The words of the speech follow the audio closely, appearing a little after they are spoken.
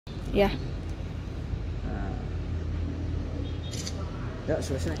Ya. Nah. Yuk,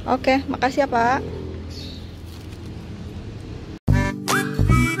 selesai. Oke, makasih ya, Pak.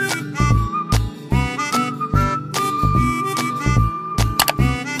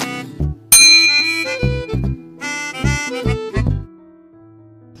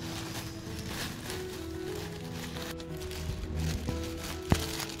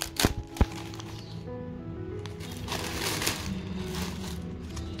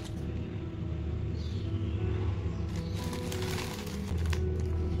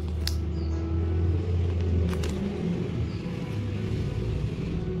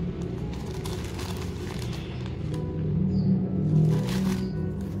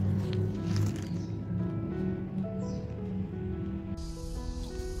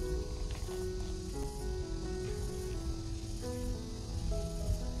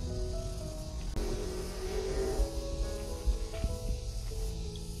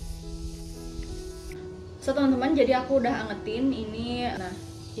 So teman-teman, jadi aku udah angetin ini. Nah,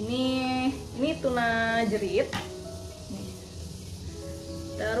 ini tuna jerit. Nih.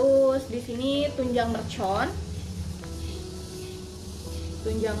 Terus di sini tunjang mercon.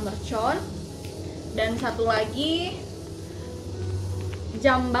 Dan satu lagi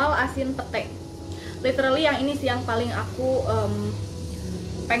jambal asin pete. Literally yang ini sih yang paling aku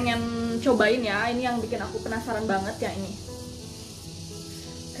pengen cobain ya. Ini yang bikin aku penasaran banget ya ini.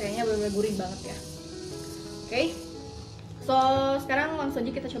 Kayaknya bener-bener gurih banget ya. Oke, so sekarang langsung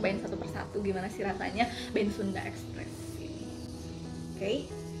aja kita cobain satu persatu gimana sih rasanya Bensunda Express ini. Oke,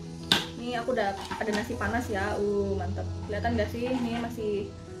 ini aku udah ada nasi panas ya, mantap. Kelihatan gak sih? Ini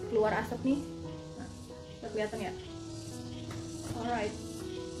masih keluar asap nih. Nah, udah kelihatan ya. Alright.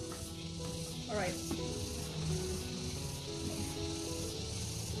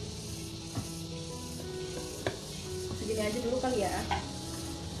 Segini aja dulu kali ya,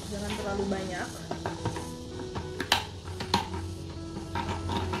 jangan terlalu banyak.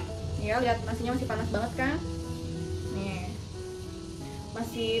 Ya, lihat nasinya masih panas banget kan? Nih,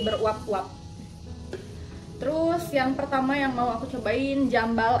 masih beruap-uap. Terus yang pertama yang mau aku cobain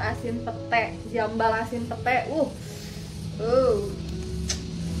jambal asin pete.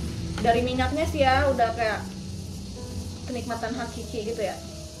 Dari minyaknya sih ya udah kayak kenikmatan hakiki gitu ya.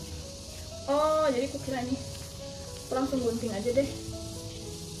 Oh, jadi aku kira ini aku langsung gunting aja deh.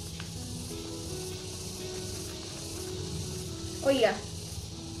 Oh iya,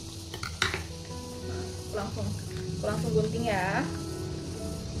 aku langsung gunting ya.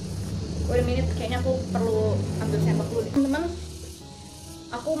 Wait a minute, kayaknya aku perlu ambil sendok dulu deh. Teman-teman,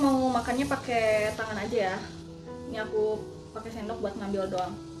 aku mau makannya pakai tangan aja ya. Ini aku pakai sendok buat ngambil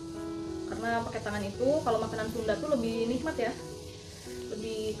doang. Karena pakai tangan itu kalau makanan Sunda tuh lebih nikmat ya,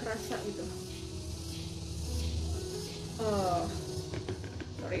 lebih kerasa gitu.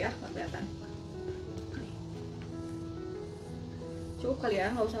 Sorry ya, nggak kelihatan. Cukup kali ya,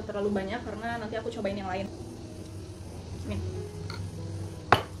 nggak usah terlalu banyak karena nanti aku cobain yang lain. Nih,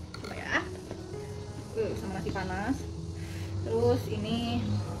 coba ya. Sama nasi panas. Terus ini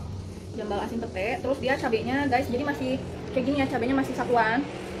jambal asin pete. Terus dia cabenya guys, jadi masih kayak gini ya, cabenya masih satuan.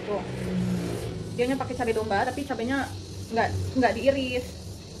 Tuh, dianya pakai cabai domba, tapi cabenya nggak diiris.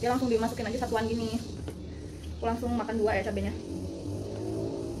 Dia langsung dimasukin aja satuan gini. Aku langsung makan dua ya cabenya.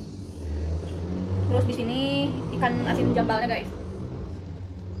 Terus di sini ikan asin jambalnya guys.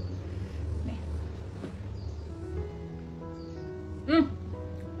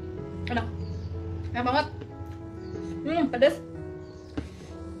 Enak banget. Pedas.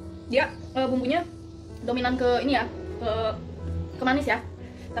 Dia bumbunya dominan ke ini ya, ke manis ya.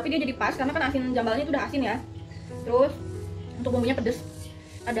 Tapi dia jadi pas karena kan asin jambalnya itu udah asin ya. Terus untuk bumbunya pedas.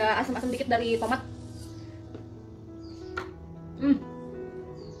 Ada asam-asam dikit dari tomat.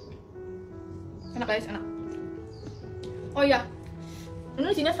 Enak guys, enak. Oh iya,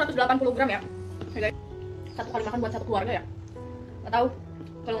 ini isinya 180 gram ya. Oke guys, satu kali makan buat satu keluarga ya. Gak tahu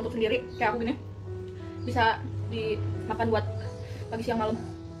kalau untuk sendiri kayak aku gini bisa dimakan buat pagi siang malam.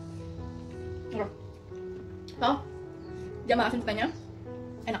 Oh, jambal asin petenya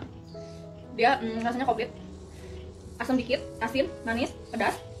enak. Dia rasanya komplit. Asam dikit, asin, manis,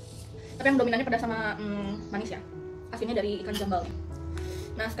 pedas. Tapi yang dominannya pedas sama manis ya. Asinnya dari ikan jambal.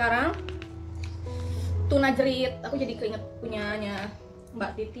 Nah sekarang tuna jerit. Aku jadi keinget punyanya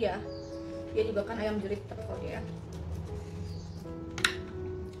Mbak Titi ya. Dia juga kan ayam jerit terkenal dia.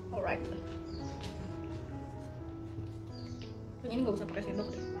 Alright. Ini nggak usah pakai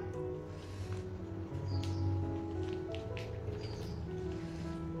sendok deh.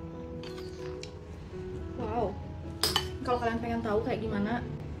 Wow. Kalau kalian pengen tahu kayak gimana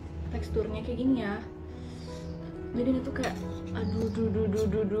teksturnya kayak gini ya. Jadi ini tuh kayak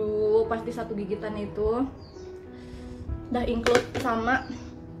Aduh, pasti satu gigitan itu udah include sama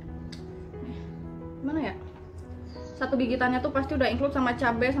mana ya? Satu gigitannya tuh pasti udah include sama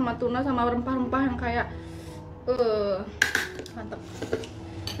cabai, sama tuna, sama rempah-rempah yang kayak mantep.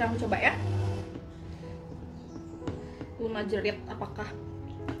 Sekarang aku coba ya. Tuna jerit, apakah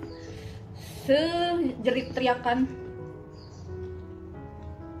sejerit teriakan?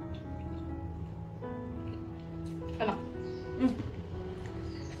 Enak.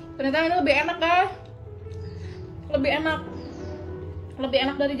 Ternyata ini lebih enak deh. Lebih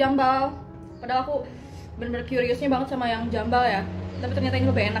enak dari jambal. Padahal aku bener-bener curiousnya banget sama yang jambal ya. Tapi ternyata ini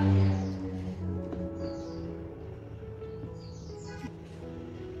lebih enak.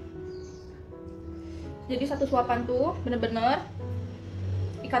 Jadi satu suapan tuh bener-bener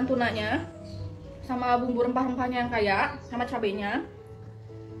ikan tunanya sama bumbu rempah-rempahnya yang kaya, sama cabenya.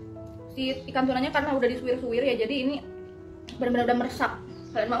 Si ikan tunanya karena udah disuir-suir ya, jadi ini benar-benar udah meresap.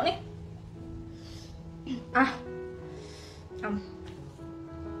 Kalian mau nih?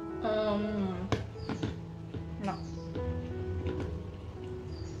 Enak.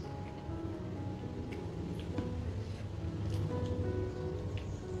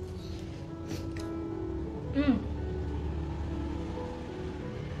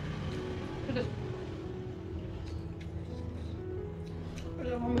 Pedas.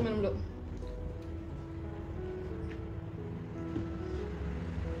 Udah mau minum dulu.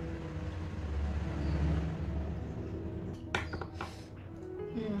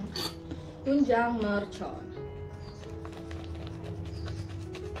 Tunjang mercon.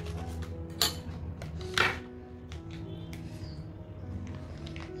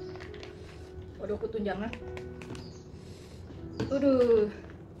 Waduh, aku tunjangnya.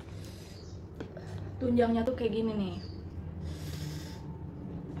 Tunjangnya tuh kayak gini nih.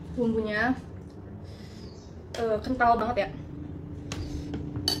 Bumbunya kental banget ya.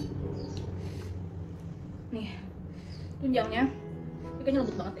 Nih, tunjangnya ini kayaknya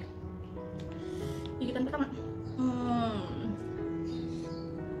lembut banget ya. Gigitan pertama.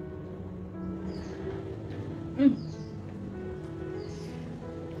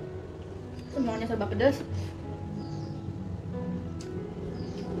 Semuanya serba pedas.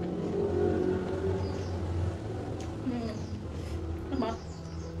 Enak banget.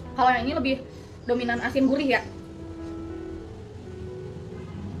 Kalau yang ini lebih dominan asin gurih ya.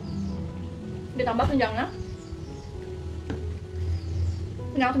 Ditambah tunjangnya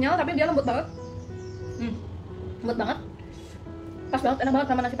kenyal-kenyal tapi dia lembut banget. Lembut banget, pas banget, enak banget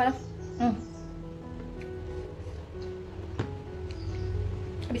sama nasi panas.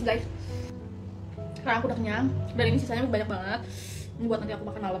 Habis guys, sekarang aku udah kenyang dan ini sisanya banyak banget. Ini buat nanti aku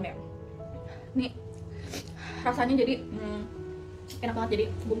makan malam ya. Nih rasanya jadi enak banget, jadi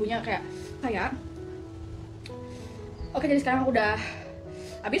bumbunya kayak oke, jadi sekarang aku udah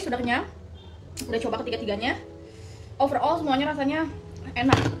habis, udah kenyang, udah coba ketiga-tiganya. Overall semuanya rasanya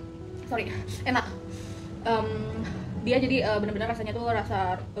enak. Dia jadi bener-bener rasanya tuh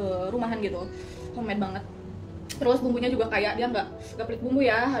rasa rumahan gitu, homemade banget. Terus bumbunya juga kayak dia nggak pelit bumbu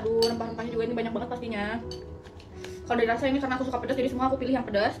ya. Aduh, rempah-rempahnya juga ini banyak banget pastinya. Kalau dari rasa ini karena aku suka pedas, jadi semua aku pilih yang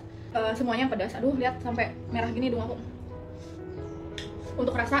pedas. Semuanya yang pedas. Aduh, lihat sampai merah gini hidung aku.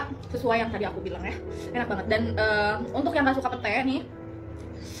 Untuk rasa sesuai yang tadi aku bilang ya, enak banget. Dan untuk yang nggak suka pete nih,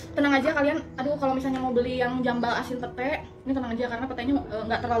 tenang aja kalian. Aduh, kalau misalnya mau beli yang jambal asin pete, ini tenang aja karena petenya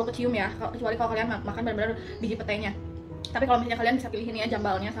nggak terlalu kecium ya, kecuali kalau kalian makan benar-benar biji petenya. Tapi kalau misalnya kalian bisa pilih ini ya,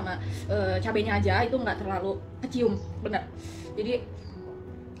 jambalnya sama cabenya aja, itu nggak terlalu kecium, bener. Jadi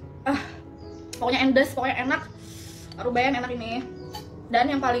pokoknya endes, pokoknya enak. Ruben enak ini. Dan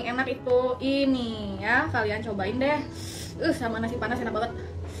yang paling enak itu ini ya, kalian cobain deh. Sama nasi panas enak banget,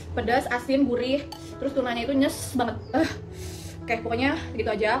 pedas, asin, gurih, terus tunanya itu nyes banget. Oke, pokoknya gitu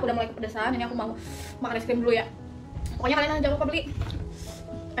aja. Aku udah mulai kepedesan. Ini aku mau makan es krim dulu ya. Pokoknya kalian jangan lupa beli.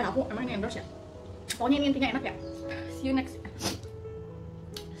 Aku emang ini endorse ya. Pokoknya ini intinya enak ya. See you next.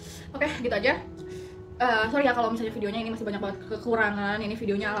 Oke, gitu aja. Sorry ya kalau misalnya videonya ini masih banyak banget kekurangan. Ini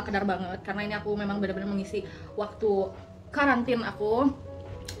videonya ala kadar banget karena ini aku memang benar-benar mengisi waktu karantin aku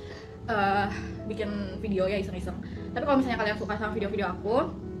bikin video ya, iseng-iseng. Tapi kalau misalnya kalian suka sama video-video aku,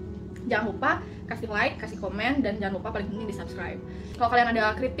 jangan lupa kasih like, kasih komen, dan jangan lupa paling penting di subscribe. Kalau kalian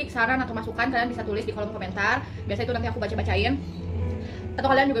ada kritik, saran, atau masukan, kalian bisa tulis di kolom komentar. Biasanya itu nanti aku baca-bacain. Atau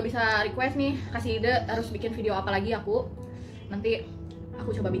kalian juga bisa request nih, kasih ide harus bikin video apa lagi aku. Nanti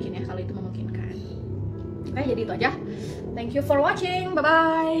aku coba bikin ya kalau itu memungkinkan. Oke, jadi itu aja. Thank you for watching.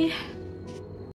 Bye-bye.